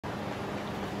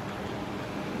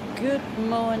Good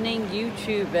morning,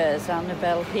 YouTubers.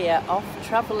 Annabelle here, off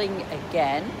travelling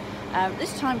again,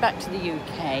 this time back to the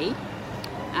UK,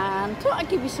 and thought I'd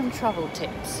give you some travel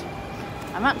tips.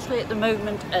 I'm actually at the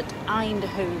moment at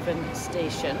Eindhoven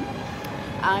station.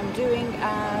 I'm doing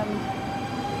a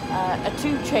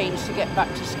tube change to get back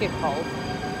to Schipol,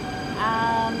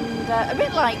 and a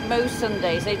bit like most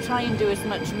Sundays, they try and do as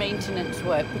much maintenance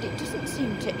work, but it doesn't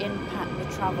seem to impact the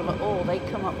travel at all. They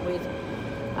come up with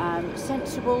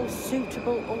sensible,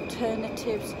 suitable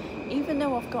alternatives. Even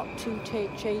though I've got two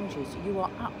changes, you are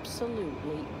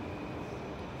absolutely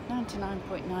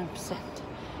 99.9%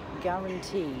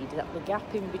 guaranteed that the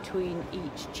gap in between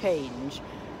each change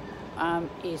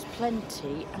is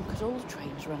plenty, and because all the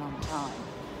trains run on time.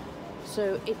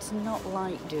 So it's not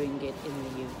like doing it in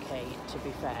the UK, to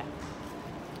be fair.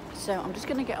 So I'm just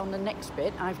going to get on the next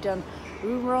bit. I've done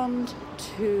Roermond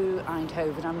to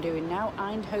Eindhoven. I'm doing now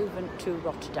Eindhoven to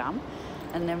Rotterdam,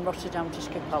 and then Rotterdam to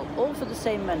Schipol, all for the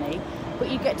same money, but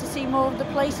you get to see more of the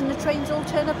place and the trains all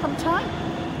turn up on time.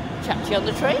 Chat to you on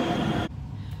the train.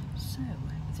 So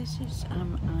this is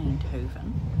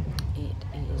Eindhoven. It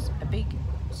is a big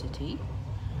city.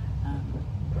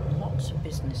 Lots of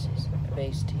businesses are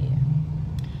based here.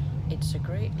 It's a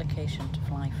great location to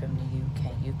fly from the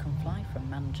UK. You can fly from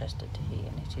Manchester to here,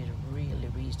 and it is really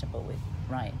reasonable with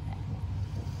Ryanair.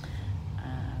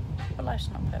 But life's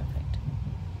not perfect.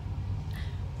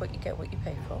 But you get what you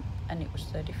pay for, and it was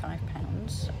 £35,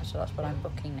 so that's what I'm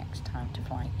booking next time to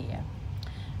fly here.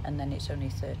 And then it's only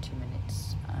 30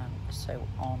 minutes, so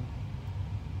on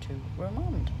to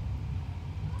Roermond.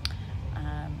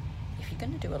 If you're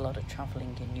going to do a lot of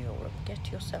travelling in Europe,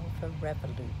 get yourself a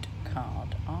Revolut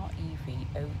card,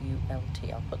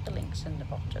 R-E-V-O-U-L-T. I'll put the links in the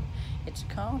bottom. It's a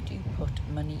card you put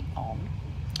money on,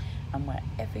 and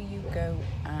wherever you go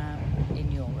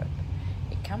in Europe,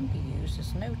 it can be used.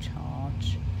 There's no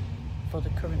charge for the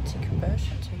currency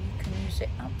conversion, so you can use it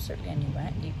absolutely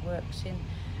anywhere. It works in,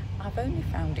 I've only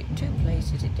found it 2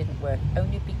 places it didn't work,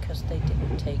 only because they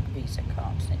didn't take Visa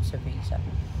cards, and it's a Visa.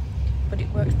 But it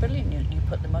works brilliantly. You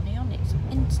put the money on, it's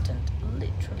instant,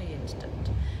 literally instant.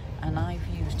 And I've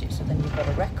used it, so then you've got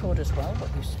a record as well,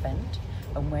 what you've spent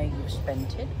and where you've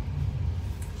spent it.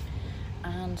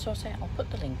 And so I say, I'll put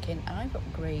the link in. I've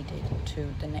upgraded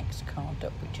to the next card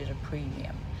up, which is a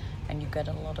premium, and you get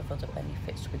a lot of other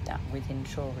benefits with that, with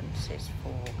insurances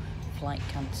for flight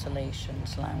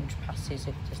cancellations, lounge passes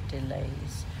if there's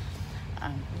delays,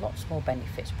 and lots more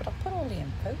benefits. But I'll put all the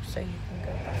info so you can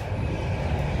go back.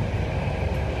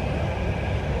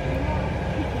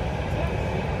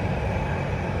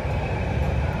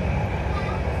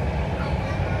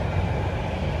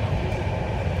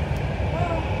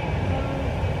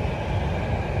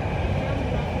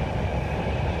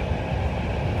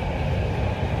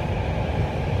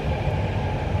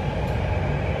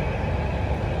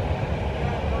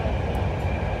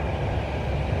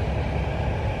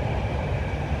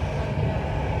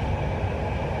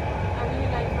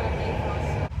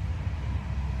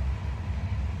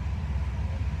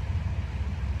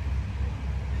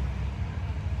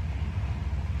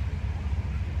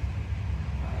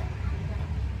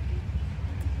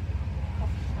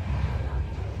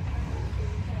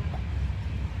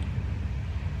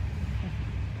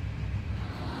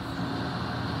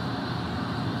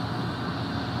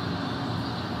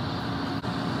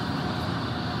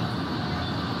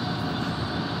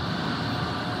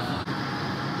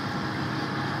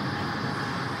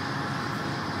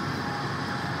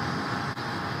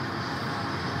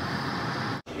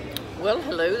 Well,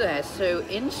 hello there. So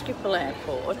in Schipol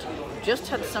Airport, just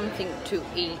had something to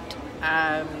eat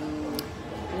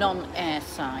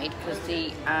non-airside, because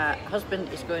the husband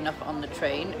is going up on the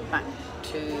train back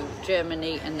to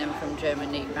Germany, and then from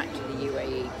Germany back to the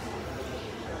UAE.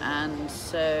 And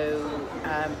so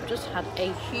I just had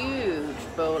a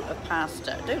huge bowl of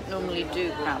pasta. I don't normally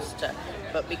do pasta,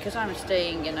 but because I'm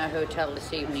staying in a hotel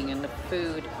this evening and the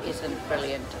food isn't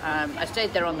brilliant, I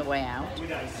stayed there on the way out,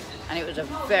 and it was a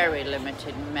very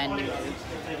limited menu.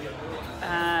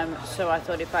 So I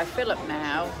thought, if I fill up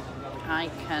now, I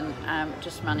can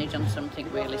just manage on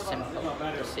something really simple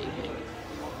this evening.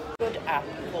 Good app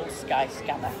called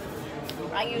Skyscanner.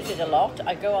 I use it a lot.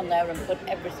 I go on there and put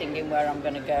everything in where I'm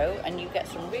going to go, and you get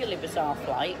some really bizarre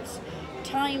flights.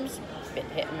 Times, a bit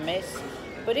hit and miss,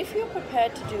 but if you're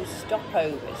prepared to do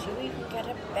stopovers, you even get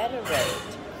a better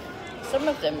rate. Some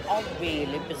of them are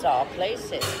really bizarre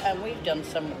places, and we've done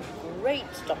some great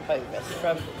stopovers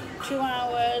from 2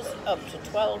 hours up to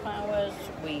 12 hours.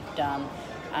 We've done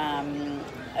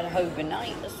an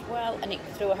overnight as well, and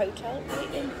through a hotel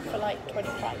really for like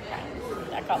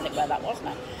 £25. I can't think where that was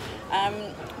now.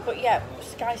 But yeah,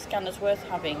 Skyscanner's worth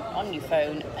having on your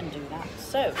phone and do that.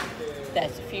 So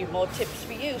there's a few more tips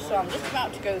for you. So I'm just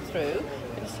about to go through.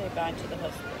 I'm going to say bye to the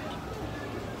husband.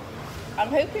 I'm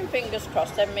hoping, fingers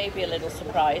crossed, there may be a little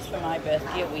surprise for my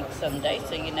birthday a week Sunday,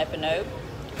 so you never know.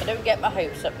 I don't get my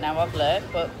hopes up now, I've learned,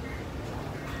 but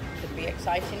it could be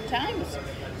exciting times.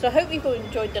 So I hope you've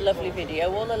enjoyed the lovely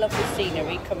video, all the lovely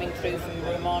scenery coming through from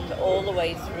Roermond all the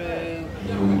way through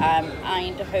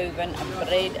Eindhoven and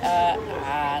Breda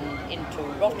and into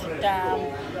Rotterdam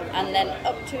and then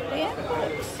up to the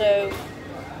airport. So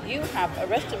you have a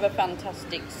rest of a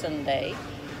fantastic Sunday,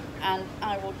 and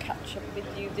I will catch up with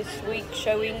you this week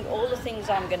showing all the things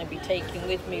I'm going to be taking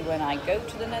with me when I go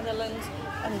to the Netherlands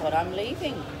and what I'm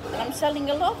leaving. And I'm selling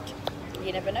a lot.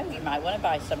 You never know, you might want to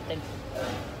buy something.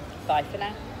 Bye for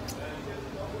now.